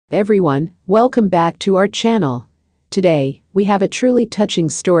Everyone, welcome back to our channel. Today, we have a truly touching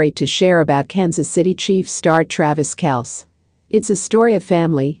story to share about Kansas City Chiefs star Travis Kelce. It's a story of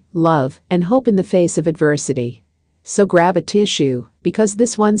family, love, and hope in the face of adversity. So grab a tissue, because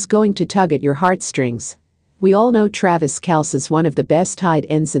this one's going to tug at your heartstrings. We all know Travis Kelce is one of the best tight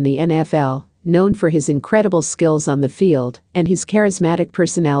ends in the NFL, known for his incredible skills on the field and his charismatic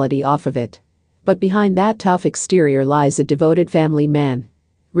personality off of it. But behind that tough exterior lies a devoted family man.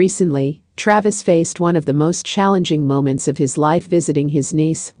 Recently, Travis faced one of the most challenging moments of his life visiting his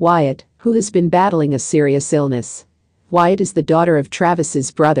niece, Wyatt, who has been battling a serious illness. Wyatt is the daughter of Travis's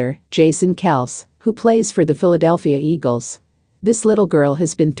brother, Jason Kelce, who plays for the Philadelphia Eagles. This little girl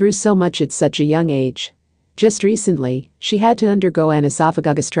has been through so much at such a young age. Just recently, she had to undergo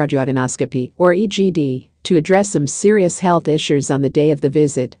anesophagogastroduodenoscopy, or EGD, to address some serious health issues. On the day of the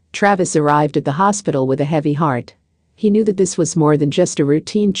visit, Travis arrived at the hospital with a heavy heart. He knew that this was more than just a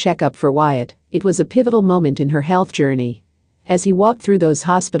routine checkup for Wyatt, it was a pivotal moment in her health journey. As he walked through those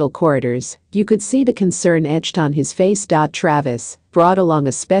hospital corridors, you could see the concern etched on his face. Travis brought along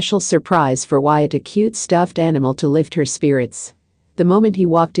a special surprise for Wyatt, a cute stuffed animal to lift her spirits. The moment he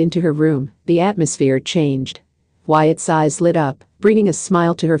walked into her room, the atmosphere changed. Wyatt's eyes lit up, bringing a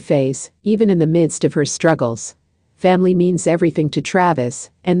smile to her face, even in the midst of her struggles. Family means everything to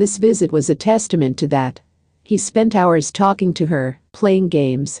Travis, and this visit was a testament to that. He spent hours talking to her, playing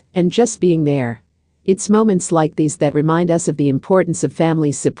games, and just being there. It's moments like these that remind us of the importance of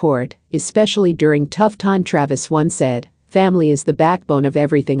family support, especially during tough times. Travis once said, "Family is the backbone of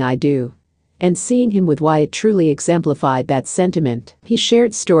everything I do." And seeing him with Wyatt truly exemplified that sentiment. He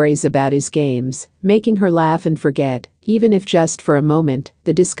shared stories about his games, making her laugh and forget, even if just for a moment,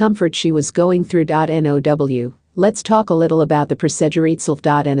 the discomfort she was going through. Now, let's talk a little about the procedure itself.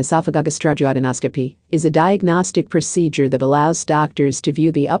 Anesophagogastroduodenoscopy is a diagnostic procedure that allows doctors to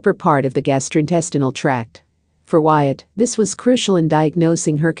view the upper part of the gastrointestinal tract. For Wyatt, this was crucial in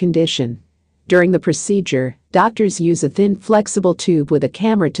diagnosing her condition. During the procedure, doctors use a thin, flexible tube with a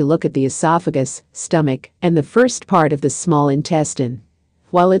camera to look at the esophagus, stomach, and the first part of the small intestine.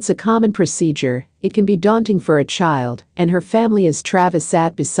 While it's a common procedure, it can be daunting for a child and her family. As Travis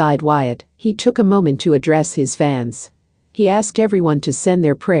sat beside Wyatt, he took a moment to address his fans. He asked everyone to send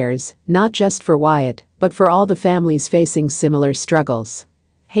their prayers, not just for Wyatt, but for all the families facing similar struggles.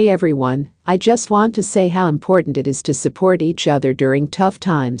 "Hey everyone, I just want to say how important it is to support each other during tough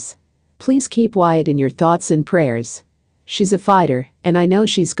times. Please keep Wyatt in your thoughts and prayers. She's a fighter, and I know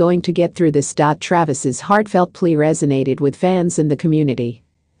she's going to get through this." Travis's heartfelt plea resonated with fans and the community.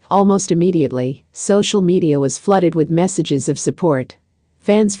 Almost immediately, social media was flooded with messages of support.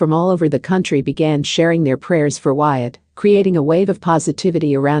 Fans from all over the country began sharing their prayers for Wyatt, creating a wave of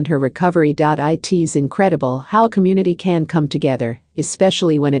positivity around her recovery. It's incredible how a community can come together,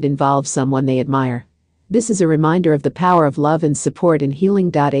 especially when it involves someone they admire. This is a reminder of the power of love and support in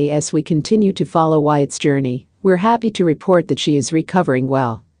healing. As we continue to follow Wyatt's journey, we're happy to report that she is recovering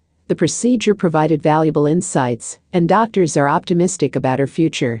well. The procedure provided valuable insights, and doctors are optimistic about her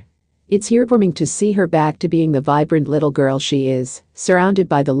future. It's heartwarming to see her back to being the vibrant little girl she is, surrounded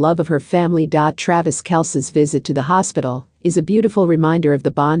by the love of her family. Travis Kelce's visit to the hospital is a beautiful reminder of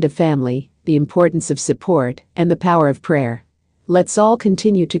the bond of family, the importance of support, and the power of prayer. Let's all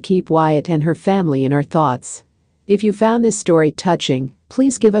continue to keep Wyatt and her family in our thoughts. If you found this story touching,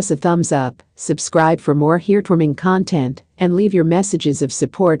 please give us a thumbs up, subscribe for more heartwarming content, and leave your messages of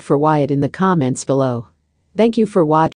support for Wyatt in the comments below. Thank you for watching.